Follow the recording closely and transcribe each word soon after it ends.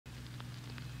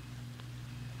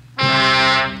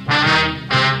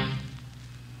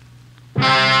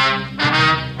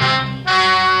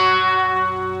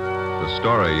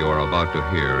story you are about to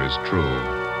hear is true.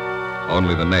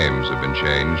 Only the names have been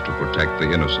changed to protect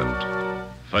the innocent.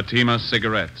 Fatima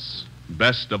Cigarettes,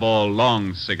 best of all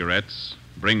long cigarettes,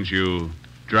 brings you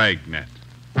Dragnet.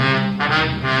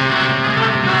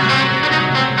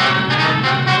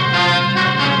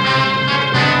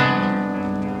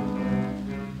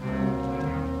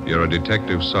 You're a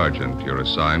detective sergeant. You're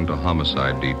assigned to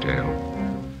homicide detail.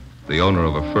 The owner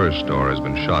of a fur store has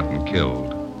been shot and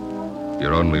killed.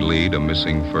 Your only lead, a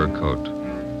missing fur coat.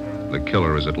 The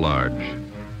killer is at large.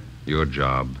 Your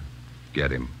job,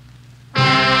 get him.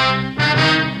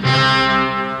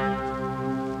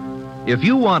 If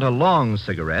you want a long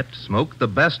cigarette, smoke the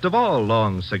best of all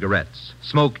long cigarettes.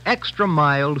 Smoke extra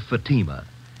mild Fatima.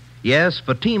 Yes,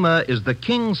 Fatima is the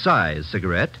king-size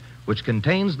cigarette which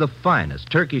contains the finest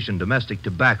Turkish and domestic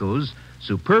tobaccos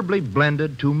superbly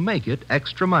blended to make it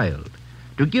extra mild,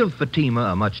 to give Fatima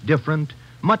a much different,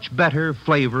 much better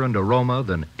flavor and aroma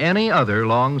than any other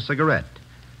long cigarette.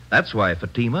 That's why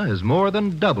Fatima has more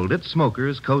than doubled its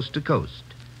smokers coast to coast.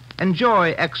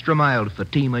 Enjoy extra mild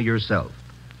Fatima yourself.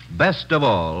 Best of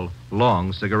all,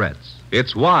 long cigarettes.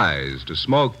 It's wise to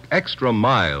smoke extra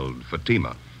mild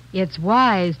Fatima. It's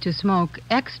wise to smoke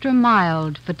extra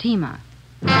mild Fatima.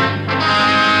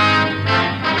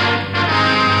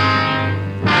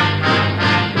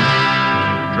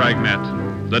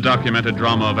 Dragnet, the documented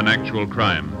drama of an actual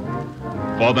crime.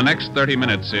 For the next 30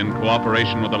 minutes, in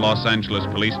cooperation with the Los Angeles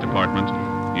Police Department,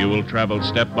 you will travel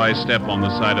step by step on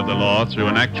the side of the law through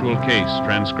an actual case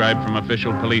transcribed from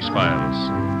official police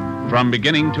files. From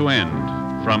beginning to end,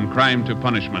 from crime to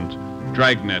punishment,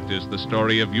 Dragnet is the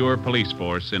story of your police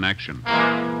force in action.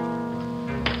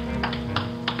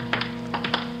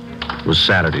 It was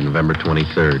Saturday, November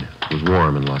 23rd. It was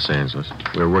warm in Los Angeles.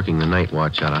 We were working the night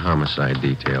watch out of homicide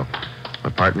detail.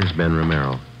 My partner's Ben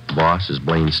Romero. The boss is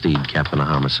Blaine Steed, captain of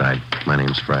homicide. My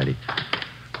name's Friday.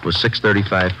 It was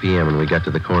 6:35 p.m. and we got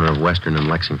to the corner of Western and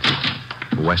Lexington,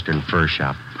 a Western fur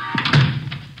shop.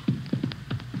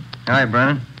 Hi,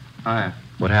 Brennan. Hi.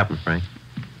 What happened, Frank?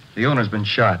 The owner's been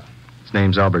shot. His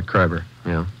name's Albert Kreiber.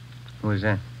 Yeah? Who is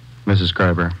that? Mrs.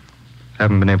 Kreiber.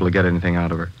 Haven't been able to get anything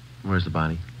out of her. Where's the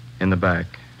body? In the back.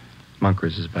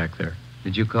 Munkers is back there.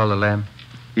 Did you call the lab?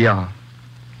 Yeah.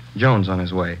 Jones on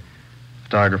his way.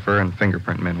 Photographer and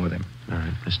fingerprint men with him. All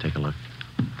right, let's take a look.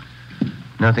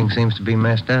 Nothing seems to be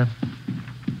messed up.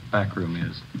 Back room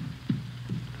is.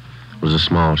 It was a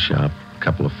small shop. A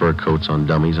couple of fur coats on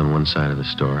dummies on one side of the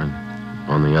store, and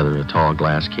on the other, a tall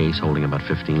glass case holding about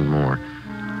 15 more.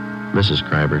 Mrs.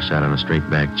 Kreiber sat on a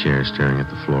straight-back chair staring at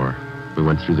the floor. We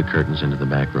went through the curtains into the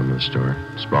back room of the store.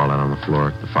 Sprawled out on the floor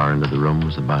at the far end of the room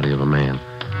was the body of a man.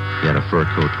 He had a fur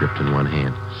coat gripped in one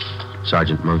hand.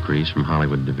 Sergeant Moncrief from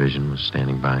Hollywood Division was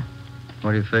standing by.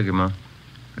 What do you figure, Monk?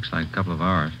 Looks like a couple of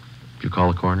hours. Did you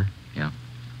call the coroner? Yeah.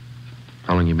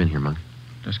 How long you been here, Monk?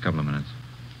 Just a couple of minutes.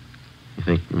 You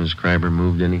think Mrs. Kreiber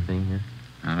moved anything here?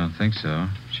 I don't think so.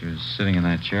 She was sitting in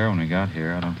that chair when we got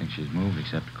here. I don't think she's moved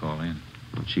except to call in.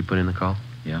 Did she put in the call?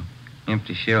 Yeah.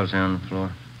 Empty shells are on the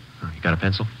floor. Oh, you got a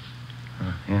pencil?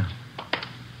 Yeah.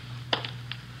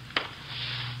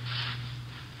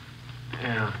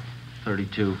 Yeah,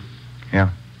 32. Yeah.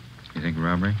 You think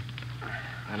robbery?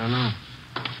 I don't know.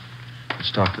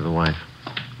 Let's talk to the wife.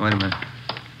 Wait a minute.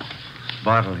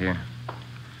 Bottle here.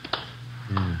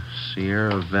 Yeah,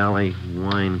 Sierra Valley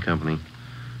Wine Company.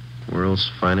 World's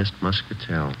finest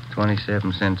muscatel.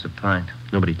 27 cents a pint.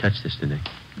 Nobody touched this today.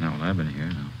 No, well, I've been here,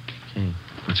 no. Okay,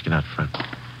 let's get out front.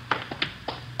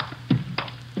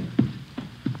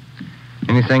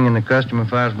 Anything in the customer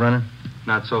files, Brennan?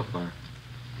 Not so far.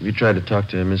 Have you tried to talk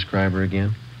to Miss Kreiber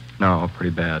again? No,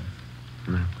 pretty bad.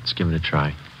 No, let's give it a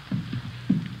try.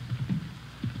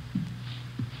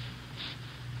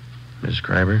 Miss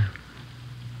Kreiber?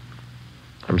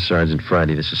 I'm Sergeant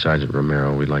Friday. This is Sergeant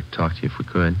Romero. We'd like to talk to you if we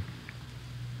could.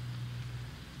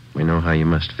 We know how you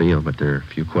must feel, but there are a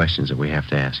few questions that we have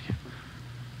to ask you.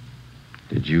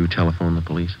 Did you telephone the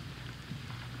police?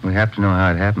 We have to know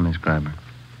how it happened, Miss Kreiber.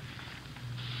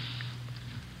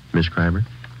 Miss Kreiber?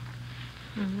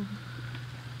 Mm-hmm.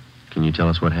 Can you tell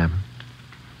us what happened?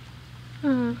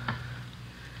 Who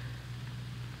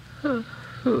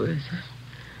is it?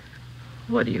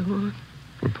 What do you want?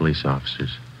 We're police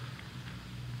officers.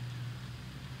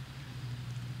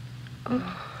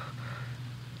 Oh,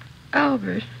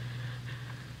 Albert.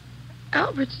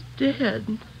 Albert's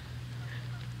dead.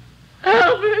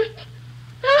 Albert!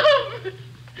 Albert!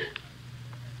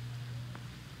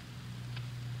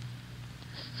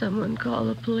 Someone call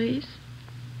the police?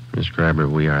 Miss Kreiber,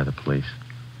 we are the police.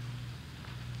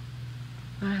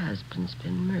 My husband's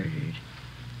been murdered.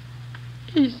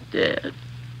 He's dead.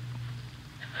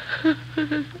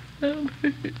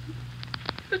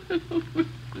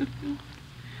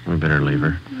 We better leave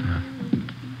her.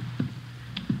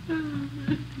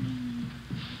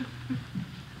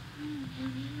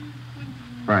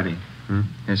 Friday.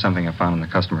 Here's something I found in the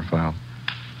customer file.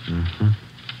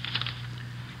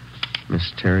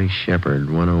 Miss Terry Shepard,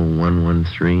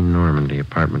 10113 Normandy,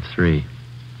 apartment 3.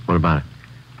 What about it?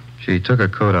 She took a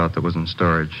coat out that was in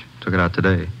storage. Took it out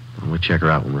today. Well, we'll check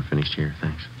her out when we're finished here.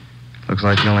 Thanks. Looks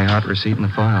like the only hot receipt in the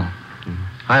file.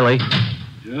 Hi, Lee.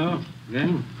 Joe,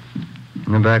 again?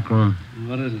 In the back room.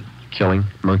 What is it? Killing.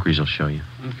 Moncrief will show you.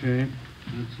 Okay,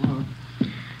 let's look.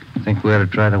 Think we ought to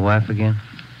try the wife again?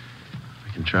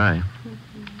 We can try.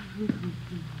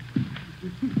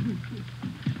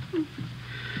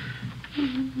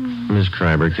 Miss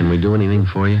Kreiber, can we do anything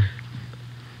for you?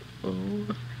 Oh,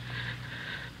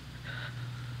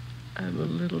 I'm a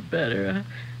little better.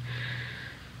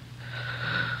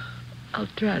 I'll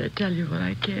try to tell you what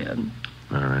I can.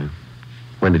 All right.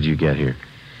 When did you get here?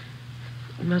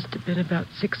 It must have been about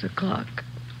 6 o'clock,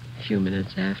 a few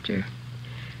minutes after.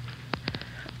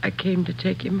 I came to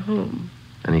take him home.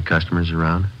 Any customers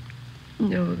around?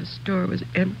 No, the store was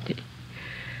empty.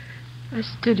 I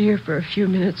stood here for a few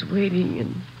minutes waiting,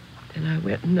 and then I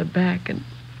went in the back and...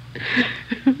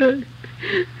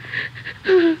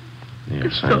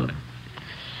 Yes, I...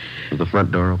 Was the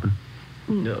front door open?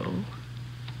 No.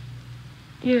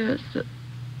 Yes,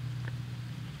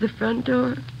 the front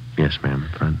door? Yes, ma'am,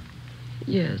 the front.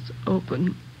 Yes,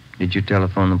 open. Did you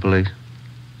telephone the police?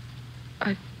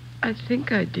 I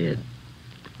think I did.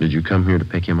 Did you come here to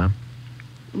pick him up?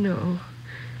 No.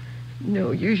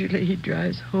 No, usually he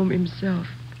drives home himself.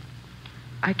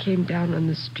 I came down on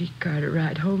the streetcar to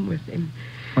ride home with him.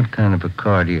 What kind of a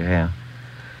car do you have?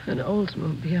 An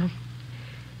Oldsmobile.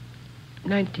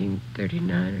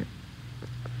 1939 or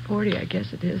 40, I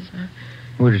guess it is.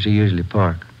 Where does he usually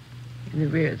park? In the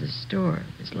rear of the store.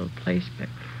 This little place back.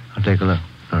 I'll take a look.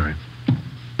 All right.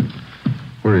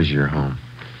 Where is your home?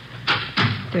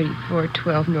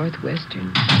 3412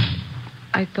 Northwestern.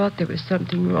 I thought there was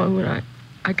something wrong when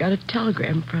I got a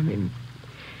telegram from him.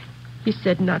 He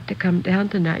said not to come down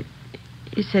tonight.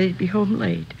 He said he'd be home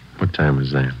late. What time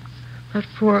was that? About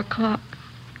 4 o'clock.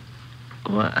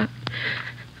 Oh,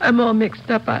 I'm all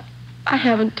mixed up. I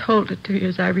haven't told it to you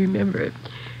as I remember it.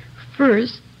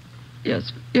 First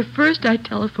I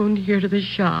telephoned here to the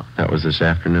shop. That was this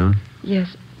afternoon?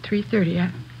 Yes,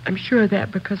 3:30. I'm sure of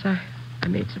that because I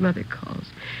made some other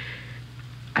calls.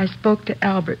 I spoke to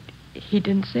Albert. He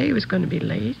didn't say he was going to be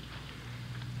late.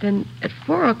 Then at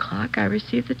 4 o'clock, I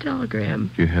received the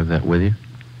telegram. Do you have that with you?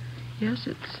 Yes,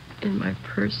 it's in my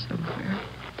purse somewhere.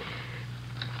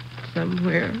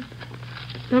 Somewhere.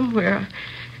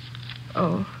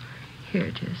 Oh, here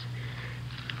it is.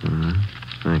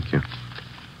 Thank you.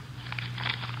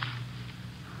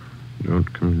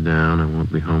 Don't come down. I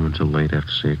won't be home until late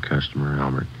after see a customer,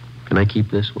 Albert. Can I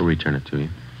keep this? We'll return it to you.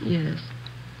 Yes.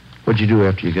 What'd you do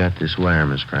after you got this wire,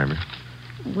 Miss Kreiber?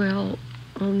 Well,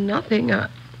 nothing. I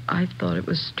thought it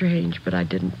was strange, but I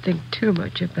didn't think too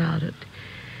much about it.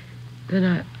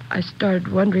 Then I started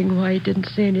wondering why he didn't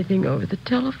say anything over the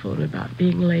telephone about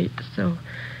being late, so...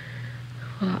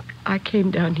 Well, I came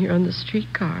down here on the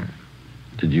streetcar.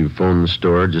 Did you phone the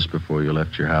store just before you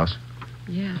left your house?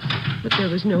 Yes, but there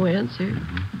was no answer.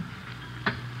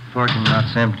 Parking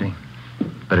lot's empty.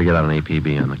 Better get out an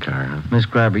APB on the car, huh? Miss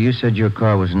Kreiber, you said your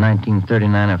car was a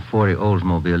 1939 or 40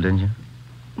 Oldsmobile, didn't you?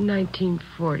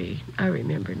 1940. I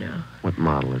remember now. What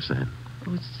model is that?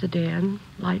 Oh, it's sedan,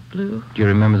 light blue. Do you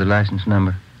remember the license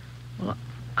number? Well,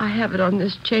 I have it on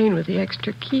this chain with the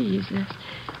extra keys.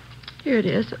 Here it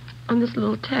is, on this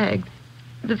little tag.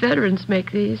 The veterans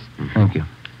make these. Thank you.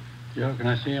 Joe, can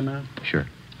I see you, ma'am? Sure.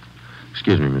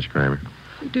 Excuse me, Miss Kreiber.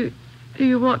 Do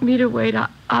you want me to wait?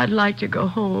 I'd like to go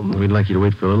home. We'd like you to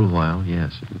wait for a little while,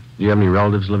 yes. Do you have any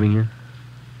relatives living here?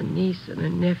 A niece and a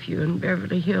nephew in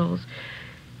Beverly Hills.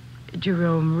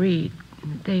 Jerome Reed.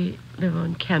 They live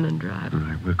on Cannon Drive. All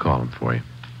right, we'll call them for you.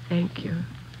 Thank you.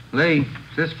 Lee,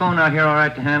 is this phone out here all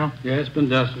right to handle? Yeah, it's been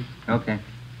dusted. Okay.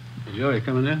 Joe, you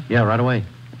coming in? Yeah, right away.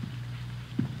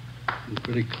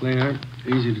 Pretty clear,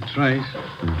 easy to trace.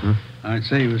 Mm-hmm. I'd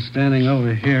say he was standing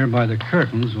over here by the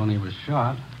curtains when he was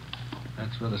shot.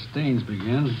 That's where the stains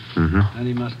begin. Mm-hmm. Then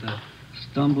he must have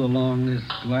stumbled along this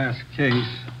glass case.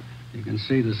 You can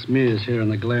see the smears here in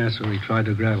the glass where he tried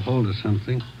to grab hold of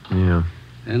something. Yeah.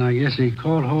 And I guess he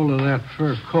caught hold of that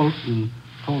fur coat and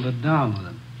pulled it down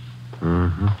with it.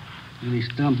 Mm-hmm. Then he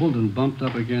stumbled and bumped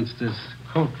up against this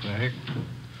coat rack,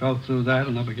 fell through that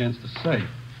and up against the safe.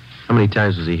 How many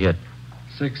times was he hit?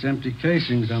 6 empty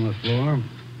casings on the floor.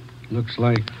 Looks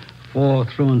like 4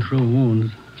 through-and-through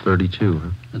wounds. 32, huh?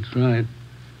 That's right.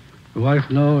 Your wife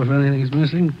know if anything's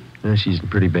missing? Yeah, she's in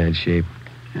pretty bad shape.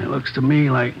 It looks to me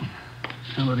like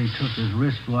somebody took his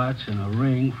wristwatch and a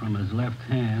ring from his left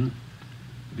hand.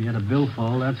 If he had a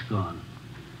billfold, that's gone.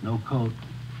 No coat.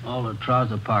 All the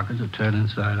trouser pockets are turned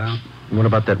inside out. What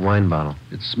about that wine bottle?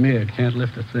 It's smeared. Can't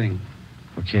lift a thing.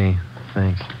 Okay,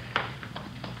 thanks.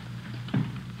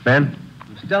 Ben?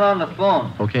 I'm still on the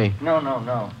phone. Okay.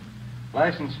 No.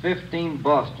 License 15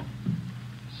 Boston.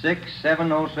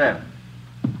 6707.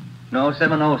 No,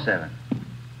 707.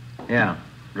 Yeah.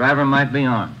 Driver might be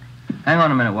on. Hang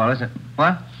on a minute, Wallace.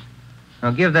 What?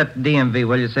 Now, give that DMV,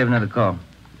 will you? Save another call.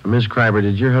 Miss Kreiber,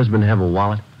 did your husband have a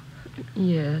wallet?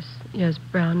 Yes,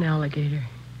 brown alligator.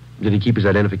 Did he keep his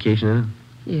identification in it?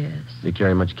 Yes. Did he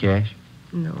carry much cash?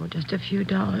 No, just a few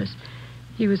dollars.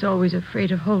 He was always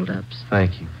afraid of holdups.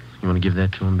 Thank you. You want to give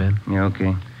that to him, Ben? Yeah,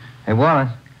 okay. Hey,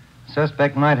 Wallace,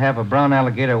 suspect might have a brown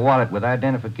alligator wallet with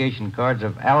identification cards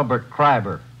of Albert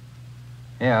Kreiber.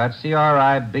 Yeah, that's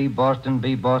C-R-I-B, Boston,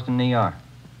 B, Boston, E-R.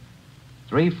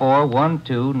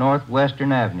 3412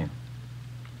 Northwestern Avenue.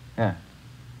 Yeah.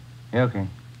 Yeah, okay.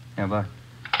 Yeah, bye.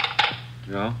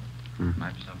 Joe?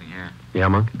 Might be something here. Yeah,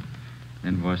 Monk?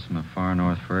 Invoice from the Far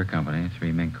North Fur Company.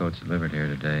 3 mink coats delivered here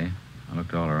today. I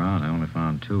looked all around. I only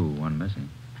found 2, 1 missing.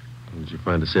 Did you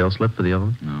find a sales slip for the other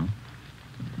one? No.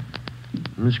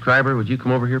 Miss Kreiber, would you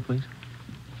come over here, please?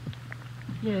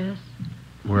 Yes.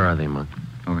 Where are they, Monk?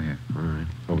 Over here. All right,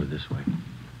 over this way.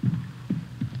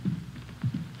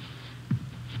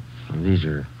 Well, these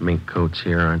are mink coats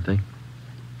here, aren't they?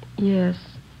 Yes,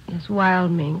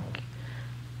 wild mink.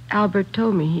 Albert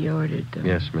told me he ordered them.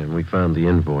 Yes, ma'am. We found the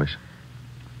invoice.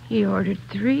 He ordered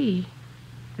 3.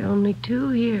 There are only 2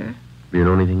 here. Do you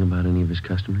know anything about any of his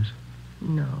customers?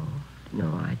 No,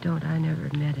 I don't. I never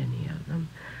met any of them.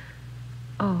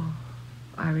 Oh,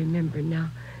 I remember now.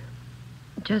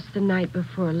 Just the night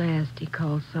before last, he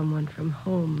called someone from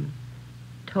home.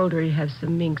 Told her he'd have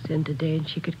some minks in today and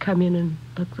she could come in and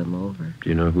look them over. Do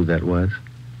you know who that was?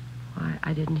 Why,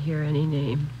 I didn't hear any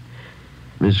name.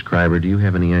 Miss Kreiber, do you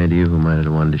have any idea who might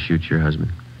have wanted to shoot your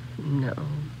husband? No,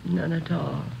 none at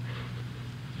all.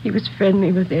 He was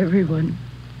friendly with everyone.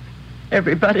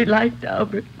 Everybody liked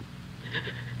Albert.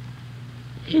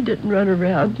 He didn't run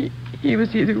around. He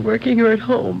was either working or at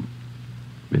home.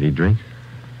 Did he drink?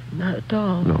 Not at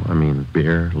all. No, I mean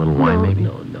beer, a little wine, maybe?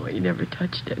 No, he never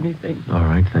touched anything. All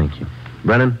right, thank you.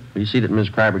 Brennan, will you see that Miss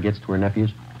Kreiber gets to her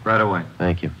nephews? Right away.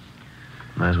 Thank you.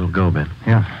 Might as well go, Ben.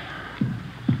 Yeah.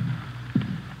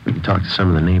 We can talk to some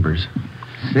of the neighbors.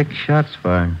 6 shots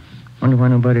fired. Wonder why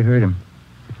nobody heard him.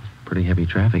 Pretty heavy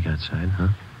traffic outside, huh?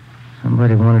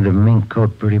 Somebody wanted a mink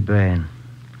coat pretty bad.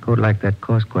 A coat like that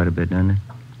costs quite a bit, doesn't it?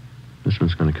 This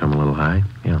one's going to come a little high,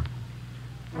 yeah.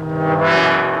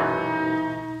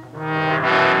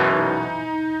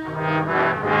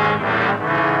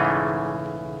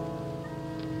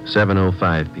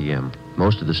 "7:05 p.m.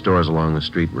 Most of the stores along the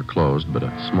street were closed, but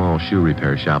a small shoe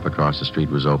repair shop across the street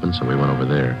was open, so we went over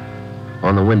there.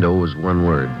 On the window was one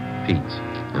word, Pete's,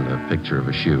 and a picture of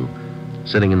a shoe.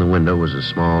 Sitting in the window was a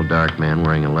small, dark man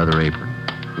wearing a leather apron.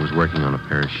 He was working on a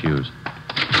pair of shoes.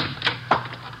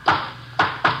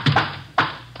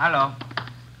 Hello.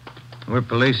 We're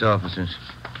police officers.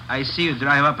 I see you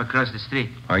drive up across the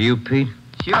street. Are you Pete?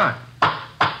 Sure.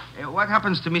 What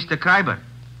happens to Mr. Kreiber?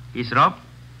 He's robbed?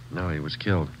 No, he was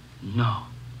killed. No.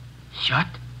 Shot?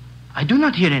 I do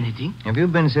not hear anything. Have you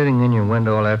been sitting in your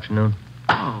window all afternoon?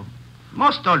 Oh,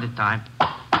 most all the time.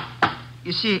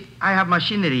 You see, I have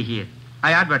machinery here.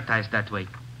 I advertise that way.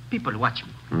 People watch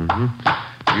me. Mm-hmm.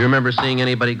 Do you remember seeing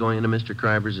anybody going into Mr.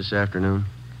 Kreiber's this afternoon?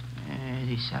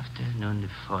 This afternoon, the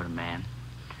 4-man.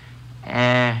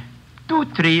 2,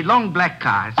 3 long black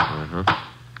cars. Uh-huh.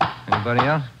 Anybody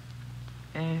else?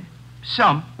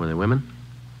 Some. Were they women?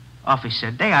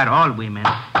 Officer, they are all women.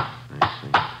 I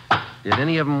see. Did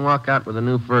any of them walk out with a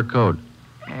new fur coat?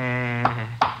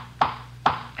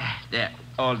 There,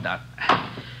 all done.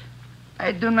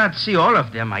 I do not see all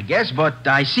of them, I guess, but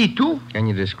I see 2. Can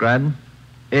you describe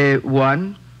them?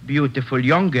 One beautiful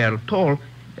young girl, tall,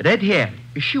 red hair.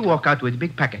 She walked out with a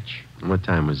big package. What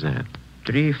time was that?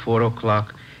 3, 4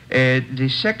 o'clock. The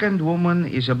second woman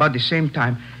is about the same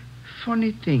time.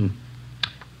 Funny thing.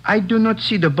 I do not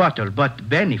see the bottle, but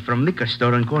Benny from liquor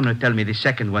store on corner tell me the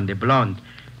second one, the blonde,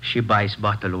 she buys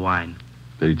bottle wine.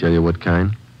 Did he tell you what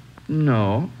kind?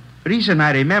 No. Reason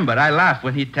I remember, I laugh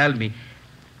when he tell me.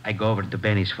 I go over to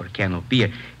Benny's for a can of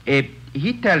beer.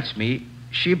 He tells me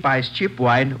she buys cheap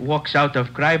wine, walks out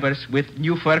of Kreiber's with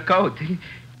new fur coat.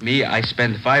 Me, I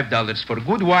spend $5 for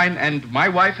good wine, and my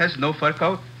wife has no fur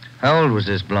coat. How old was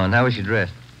this blonde? How was she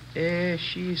dressed?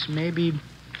 She's maybe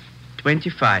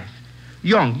 25.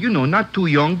 Young, not too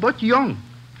young, but young.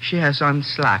 She has on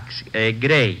slacks,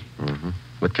 gray. Mm-hmm.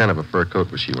 What kind of a fur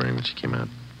coat was she wearing when she came out?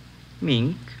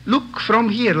 Mink. Look from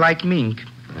here like mink.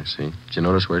 I see. Did you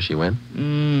notice where she went?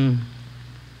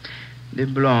 The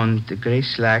blonde, the gray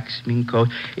slacks, mink coat.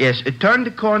 Yes, turned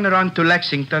the corner onto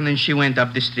Lexington and she went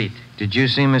up the street. Did you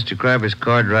see Mr. Kreiber's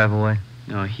car drive away?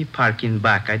 No, he parked in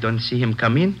back. I don't see him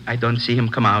come in. I don't see him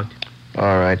come out.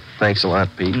 All right. Thanks a lot,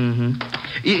 Pete.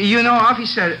 Mm-hmm.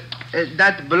 Officer,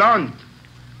 that blonde,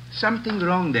 something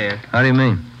wrong there. How do you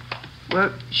mean?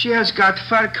 Well, she has got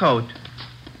fur coat,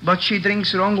 but she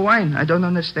drinks wrong wine. I don't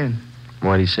understand.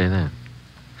 Why do you say that?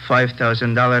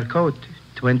 $5,000 coat,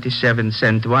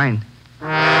 27-cent wine.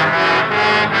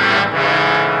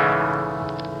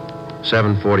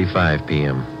 7:45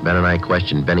 p.m. Ben and I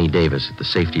questioned Benny Davis at the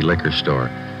Safety Liquor Store.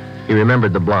 He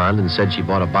remembered the blonde and said she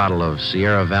bought a bottle of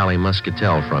Sierra Valley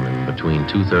Muscatel from him between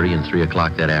 2:30 and 3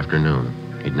 o'clock that afternoon.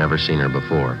 He'd never seen her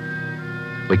before.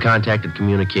 We contacted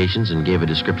communications and gave a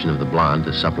description of the blonde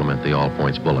to supplement the All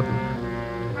Points Bulletin.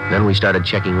 Then we started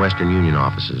checking Western Union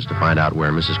offices to find out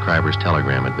where Mrs. Kreiber's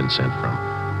telegram had been sent from.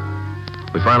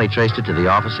 We finally traced it to the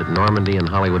office at Normandy and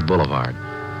Hollywood Boulevard.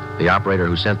 The operator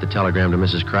who sent the telegram to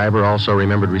Mrs. Kreiber also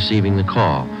remembered receiving the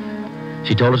call.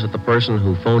 She told us that the person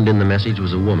who phoned in the message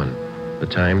was a woman. The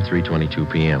time,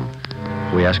 3:22 p.m.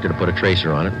 We asked her to put a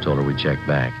tracer on it and told her we'd check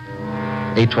back.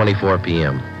 8:24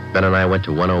 p.m. Ben and I went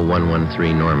to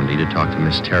 10113 Normandy to talk to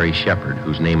Miss Terry Shepard,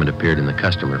 whose name had appeared in the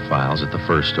customer files at the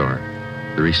fur store.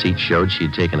 The receipt showed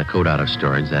she'd taken a coat out of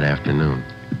storage that afternoon.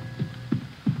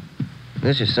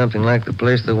 This is something like the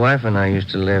place the wife and I used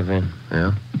to live in.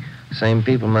 Yeah? Same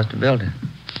people must have built it.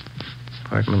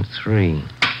 Apartment 3.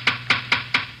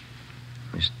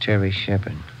 Miss Terry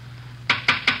Shepard.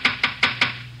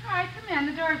 All right, come in.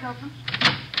 The door's open.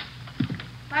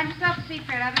 Find yourself a seat,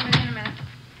 Fred. I'll be with you in a minute.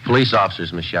 Police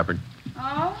officers, Miss Shepard.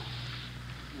 Oh?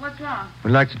 What's wrong?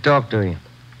 We'd like to talk to you.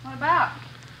 What about?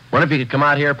 Wonder if you could come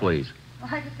out here, please. Well,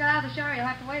 I just got out of the shower. You'll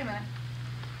have to wait a minute.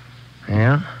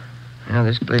 Yeah? Yeah,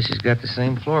 this place has got the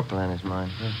same floor plan as mine.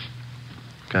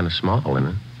 Kind of small, isn't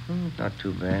it? Not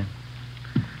too bad.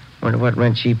 Wonder what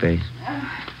rent she pays.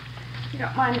 You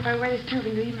don't mind if I wear this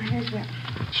tubing, do you? My hair's wet.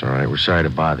 It's all right. We're sorry to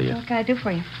bother you. What can I do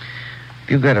for you?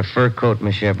 You got a fur coat,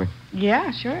 Miss Shepard?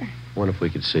 Yeah, sure. Wonder if we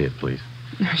could see it, please.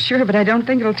 Sure, but I don't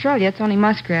think it'll thrill you. It's only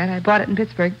muskrat. I bought it in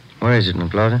Pittsburgh. Where is it, in the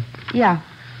closet? Yeah.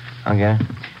 I'll get it.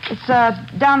 It's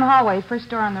down the hallway, first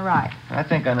door on the right. I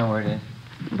think I know where it is.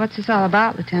 What's this all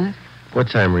about, Lieutenant? What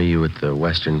time were you at the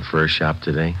Western Fur Shop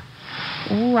today?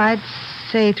 Oh, I'd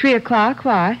say 3 o'clock.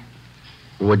 Why?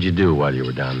 What'd you do while you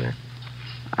were down there?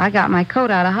 I got my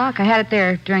coat out of hock. I had it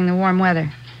there during the warm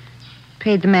weather.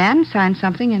 Paid the man, signed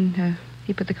something, and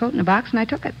he put the coat in a box, and I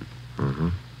took it. Mm-hmm.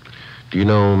 Do you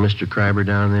know Mr. Kreiber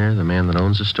down there, the man that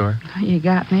owns the store? You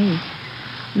got me.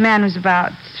 The man was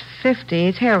about 50.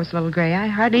 His hair was a little gray. I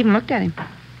hardly even looked at him.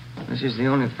 This is the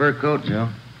only fur coat, Joe.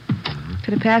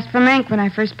 Could have passed for mink when I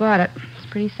first bought it. It's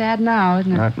pretty sad now,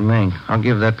 isn't it? Not mink. I'll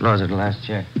give that closet a last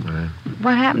check. All right.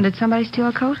 What happened? Did somebody steal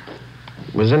a coat?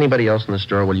 Was anybody else in the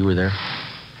store while you were there?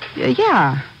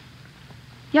 Yeah.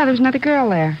 Yeah, there was another girl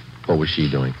there. What was she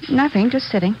doing? Nothing, just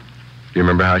sitting. Do you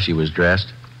remember how she was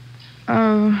dressed?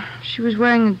 She was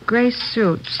wearing a gray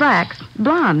suit. Slacks.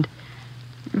 Blonde.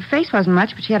 Her face wasn't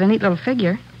much, but she had a neat little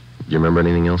figure. Do you remember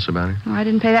anything else about her? Well, I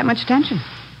didn't pay that much attention.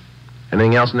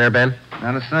 Anything else in there, Ben?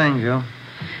 Not a thing, Joe.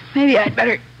 Maybe I'd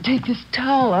better take this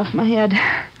towel off my head.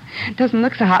 It doesn't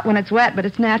look so hot when it's wet, but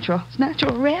it's natural. It's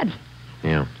natural red.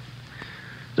 Yeah.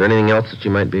 Is there anything else that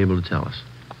you might be able to tell us?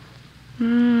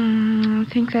 I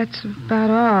think that's about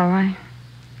all. I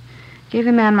gave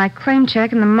the man my claim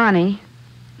check and the money,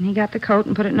 and he got the coat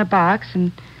and put it in a box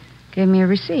and gave me a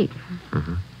receipt.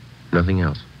 Mm-hmm. Nothing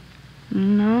else?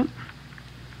 No.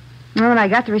 Well, when I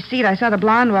got the receipt, I saw the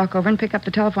blonde walk over and pick up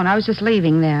the telephone. I was just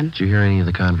leaving then. Did you hear any of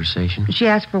the conversation? She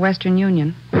asked for Western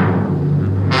Union.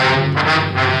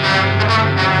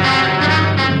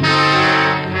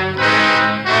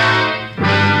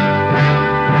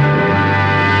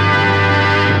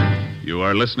 You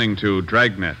are listening to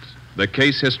Dragnet, the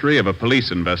case history of a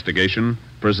police investigation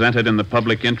presented in the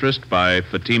public interest by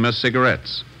Fatima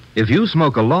Cigarettes. If you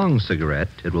smoke a long cigarette,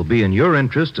 it will be in your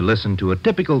interest to listen to a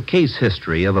typical case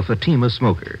history of a Fatima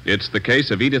smoker. It's the case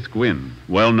of Edith Gwynn,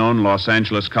 well-known Los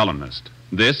Angeles columnist.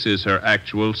 This is her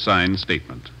actual signed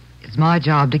statement. It's my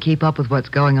job to keep up with what's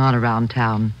going on around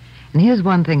town. And here's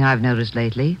one thing I've noticed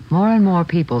lately. More and more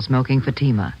people smoking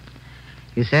Fatima.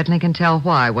 You certainly can tell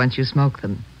why once you smoke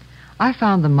them. I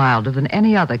found them milder than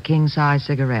any other king-size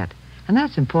cigarette, and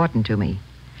that's important to me.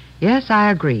 Yes, I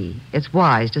agree. It's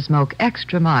wise to smoke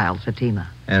extra mild Fatima.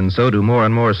 And so do more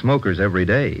and more smokers every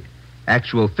day.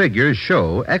 Actual figures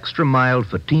show extra mild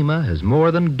Fatima has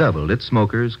more than doubled its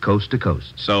smokers coast to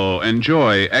coast. So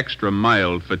enjoy extra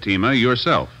mild Fatima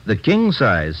yourself. The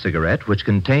king-size cigarette, which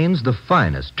contains the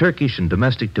finest Turkish and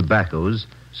domestic tobaccos,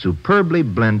 superbly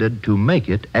blended to make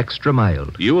it extra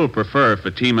mild. You will prefer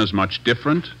Fatima's much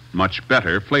different, much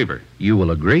better flavor. You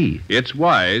will agree. It's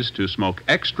wise to smoke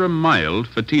extra mild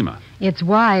Fatima. It's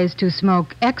wise to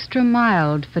smoke extra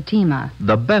mild Fatima.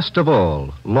 The best of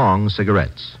all long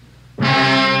cigarettes.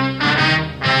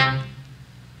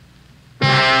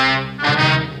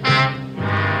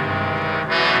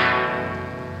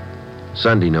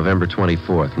 Sunday, November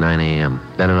 24th, 9 a.m.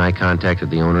 Ben and I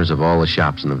contacted the owners of all the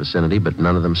shops in the vicinity, but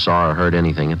none of them saw or heard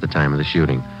anything at the time of the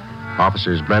shooting.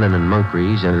 Officers Brennan and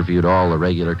Moncrief interviewed all the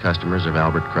regular customers of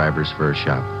Albert Kreiber's fur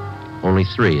shop. Only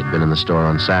 3 had been in the store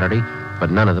on Saturday,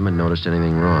 but none of them had noticed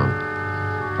anything wrong.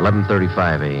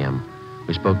 11:35 a.m.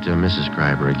 We spoke to Mrs.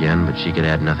 Kreiber again, but she could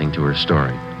add nothing to her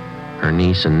story. Her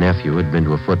niece and nephew had been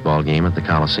to a football game at the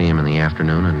Coliseum in the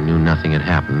afternoon and knew nothing had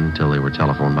happened until they were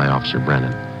telephoned by Officer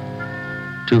Brennan.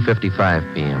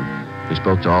 2:55 p.m. We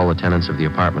spoke to all the tenants of the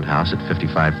apartment house at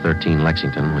 5513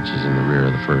 Lexington, which is in the rear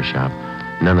of the fur shop.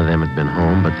 None of them had been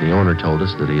home, but the owner told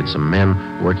us that he had some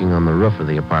men working on the roof of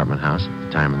the apartment house at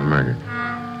the time of the murder.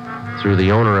 Through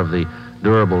the owner of the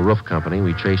durable roof company,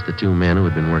 we traced the 2 men who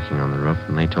had been working on the roof,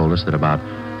 and they told us that about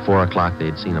 4 o'clock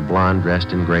they'd seen a blonde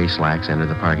dressed in gray slacks enter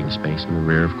the parking space in the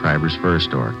rear of Kreiber's fur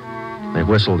store. They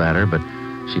whistled at her, but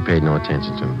she paid no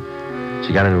attention to them.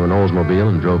 She got into an Oldsmobile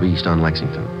and drove east on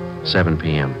Lexington. 7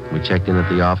 p.m. We checked in at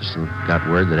the office and got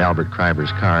word that Albert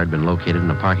Kreiber's car had been located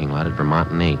in a parking lot at Vermont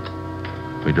and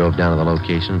 8th. We drove down to the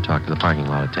location and talked to the parking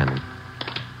lot attendant.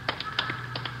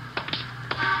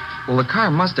 Well, the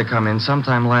car must have come in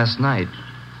sometime last night.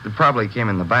 It probably came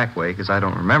in the back way, because I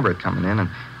don't remember it coming in, and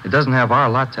it doesn't have our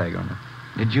lot tag on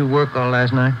it. Did you work all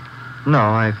last night? No,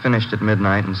 I finished at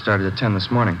midnight and started at 10 this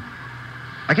morning.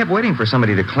 I kept waiting for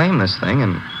somebody to claim this thing,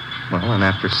 and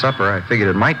after supper, I figured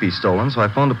it might be stolen, so I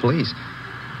phoned the police.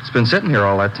 It's been sitting here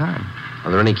all that time.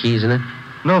 Are there any keys in it?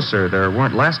 No, sir, there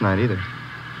weren't last night either.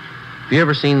 Have you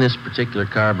ever seen this particular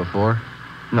car before?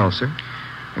 No, sir.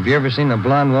 Have you ever seen a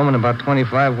blonde woman about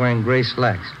 25 wearing gray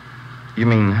slacks? You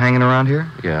mean hanging around here?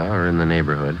 Yeah, or in the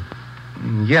neighborhood.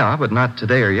 Yeah, but not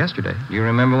today or yesterday. You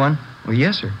remember one? Well,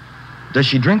 yes, sir. Does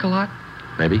she drink a lot?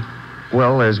 Maybe.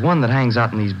 Well, there's one that hangs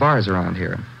out in these bars around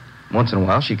here. Once in a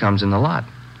while, she comes in the lot,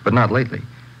 but not lately.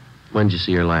 When'd you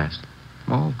see her last?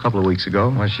 Oh, a couple of weeks ago.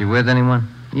 Was she with anyone?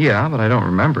 Yeah, but I don't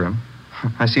remember him.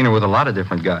 I seen her with a lot of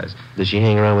different guys. Does she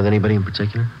hang around with anybody in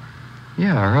particular?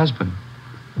 Yeah, her husband.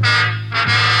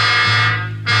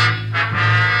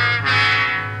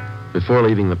 Before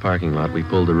leaving the parking lot, we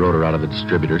pulled the rotor out of the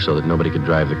distributor so that nobody could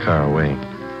drive the car away.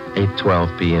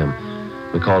 8:12 p.m.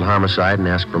 We called homicide and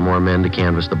asked for more men to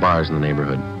canvass the bars in the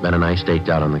neighborhood. Ben and I staked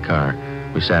out on the car.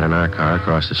 We sat in our car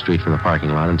across the street from the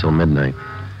parking lot until midnight.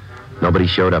 Nobody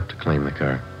showed up to claim the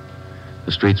car.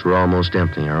 The streets were almost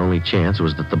empty. Our only chance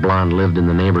was that the blonde lived in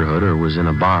the neighborhood or was in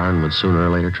a bar and would sooner or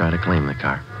later try to claim the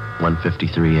car.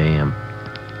 1:53 a.m.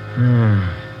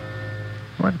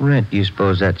 What rent do you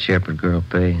suppose that Shepherd girl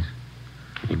pays?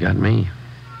 You got me.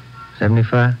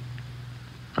 75?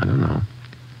 I don't know.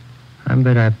 I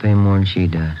bet I pay more than she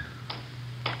does.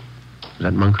 Is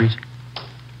that Moncrief?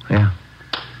 Yeah.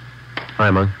 Hi,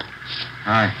 Monk.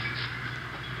 Hi.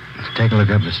 Let's take a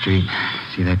look up the street.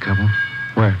 See that couple?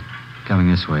 Where? Coming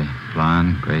this way.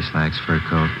 Blonde, gray slacks, fur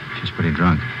coat. She's pretty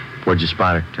drunk. Where'd you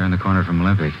spot her? Turned the corner from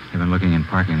Olympic. They've been looking in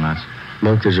parking lots.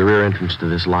 Monk, there's a rear entrance to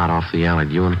this lot off the alley.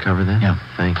 Do you want to cover that? Yeah.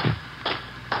 Thank you.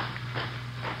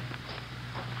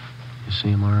 You see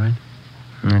him all right?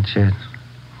 That's it.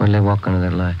 Where'd they walk under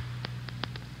that light?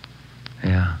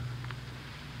 Yeah.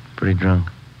 Pretty drunk.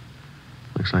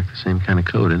 Looks like the same kind of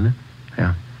coat, isn't it?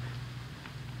 Yeah.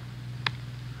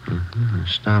 They're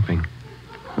stopping.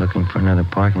 Looking for another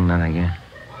parking lot, I guess.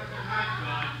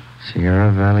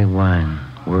 Sierra Valley Wine,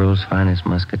 world's finest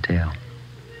muscatel.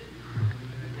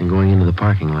 And going into the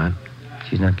parking lot.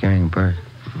 She's not carrying a purse.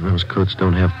 Those coats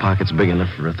don't have pockets big enough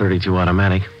for a .32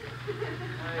 automatic.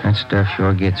 That stuff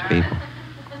sure gets people.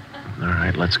 All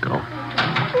right, let's go.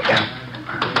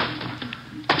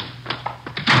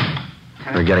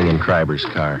 We're getting in Kreiber's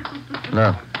car.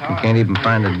 Look, we can't even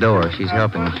find the door. She's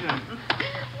helping us.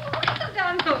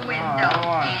 Down the window,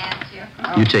 can't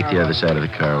you? You take the other side of the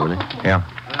car, will you? Yeah.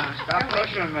 Stop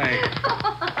pushing me.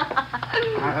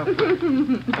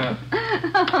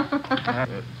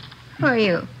 Who are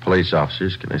you? Police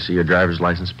officers. Can I see your driver's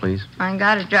license, please? I ain't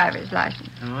got a driver's license.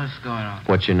 What's going on?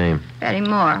 What's your name? Betty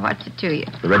Moore. What's it to you?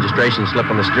 The registration slip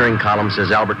on the steering column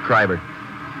says Albert Kreiber.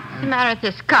 What's the matter with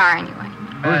this car, anyway?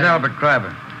 Who's Albert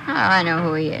Kreiber? Oh, I know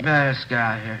who he is. This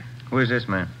guy here. Who is this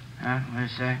man? Huh? What do you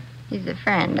say? He's a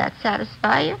friend. That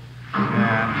satisfy you?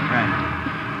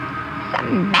 Yeah,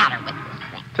 Something matter with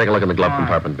this thing. Take a look in the glove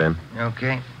compartment, Ben.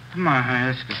 Okay. Come on, honey.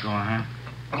 Let's get going, huh?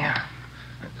 Yeah.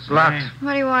 It's locked.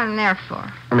 What do you want in there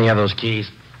for? Let me have those keys.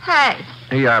 Hey,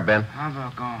 Here you are, Ben. How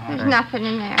about going home? there's nothing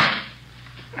in there.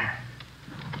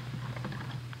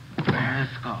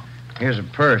 Let's go. Here's a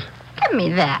purse. Give me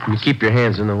that. You keep your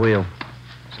hands in the wheel.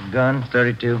 It's a gun,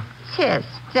 32. It's his.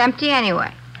 It's empty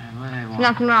anyway. What do they There's want?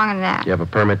 nothing wrong in that. You have a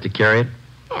permit to carry it?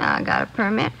 Yeah, I got a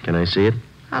permit. Can I see it?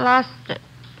 I lost it.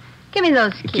 Give me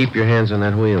those You keys. keep your hands on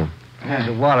that wheel. Here's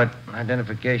a wallet,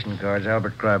 identification cards,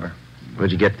 Albert Kreiber.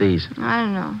 Where'd you get these? I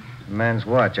don't know. A man's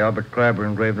watch, Albert Kreiber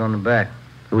engraved on the back.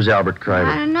 Who's Albert I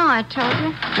Kreiber? don't know, I told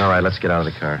you. All right, let's get out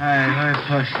of the car. Hey, let me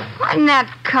push it. Why didn't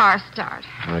that car start?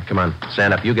 All right, come on.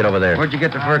 Stand up. You get over there. Where'd you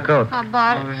get the fur coat? I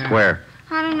bought it. Where?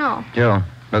 I don't know. Joe,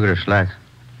 look at her slacks.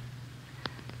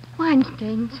 Wine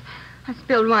stains. I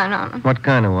spilled wine on them. What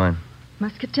kind of wine?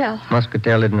 Muscatel.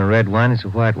 Muscatel isn't a red wine, it's a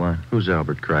white wine. Who's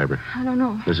Albert Kreiber? I don't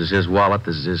know. This is his wallet.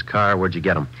 This is his car. Where'd you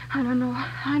get him? I don't know.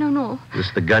 I don't know. This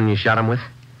the gun you shot him with?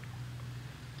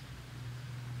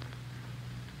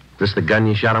 This the gun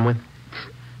you shot him with?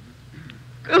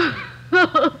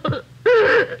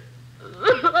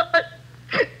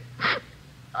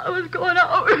 I was going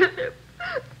out with him.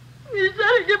 He said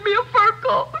he'd give me a fur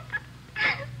coat.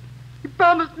 He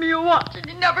promised me a watch, and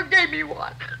he never gave me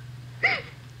one.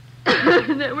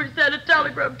 And then we sent a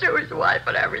telegram to his wife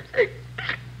and everything.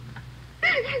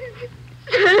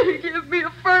 Said he'd give me a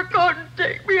fur coat and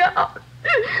take me out.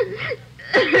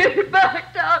 He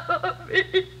backed out on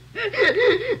me.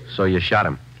 So you shot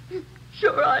him.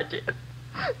 Sure I did.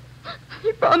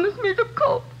 He promised me the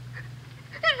coat.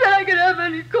 He said I could have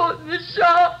any coat in the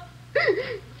shop.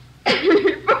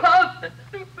 He promised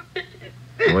me.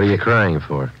 What are you crying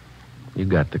for? You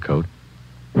got the coat.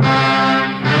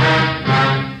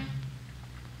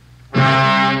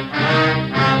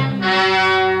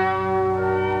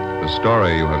 The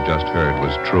story you have just heard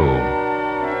was true.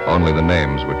 Only the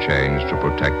names were changed to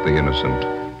protect the innocent.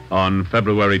 On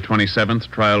February 27th,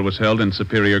 trial was held in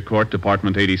Superior Court,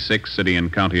 Department 86, City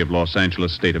and County of Los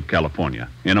Angeles, State of California.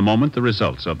 In a moment, the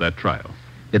results of that trial.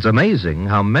 It's amazing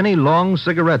how many long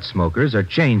cigarette smokers are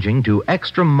changing to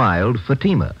extra mild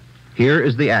Fatima. Here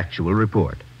is the actual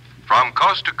report. From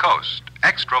coast to coast,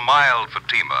 extra mild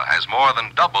Fatima has more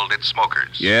than doubled its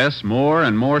smokers. Yes, more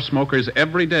and more smokers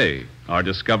every day are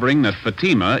discovering that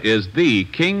Fatima is the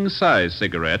king-size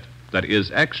cigarette that is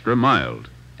extra mild.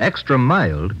 Extra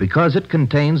mild because it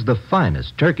contains the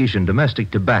finest Turkish and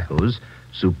domestic tobaccos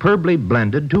superbly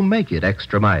blended to make it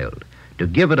extra mild, to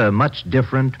give it a much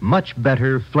different, much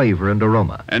better flavor and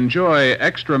aroma. Enjoy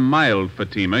extra mild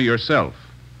Fatima yourself.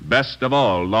 Best of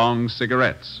all long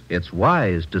cigarettes. It's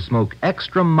wise to smoke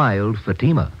extra mild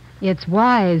Fatima. It's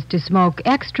wise to smoke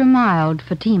extra mild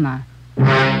Fatima.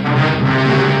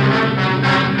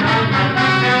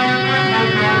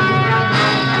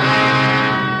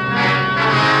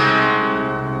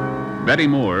 Betty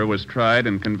Moore was tried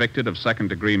and convicted of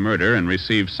second-degree murder and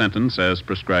received sentence as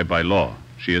prescribed by law.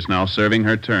 She is now serving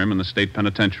her term in the state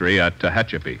penitentiary at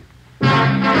Tehachapi.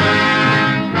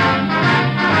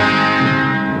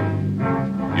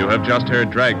 You have just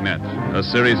heard Dragnet, a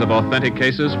series of authentic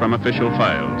cases from official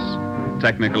files.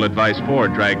 Technical advice for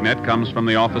Dragnet comes from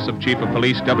the Office of Chief of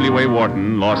Police W.A.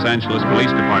 Wharton, Los Angeles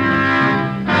Police Department.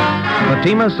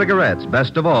 Fatima Cigarettes,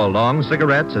 best of all long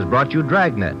cigarettes, has brought you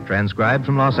Dragnet, transcribed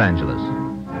from Los Angeles.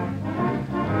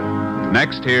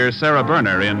 Next, hear Sarah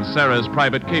Berner in Sarah's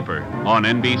Private Caper on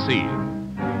NBC.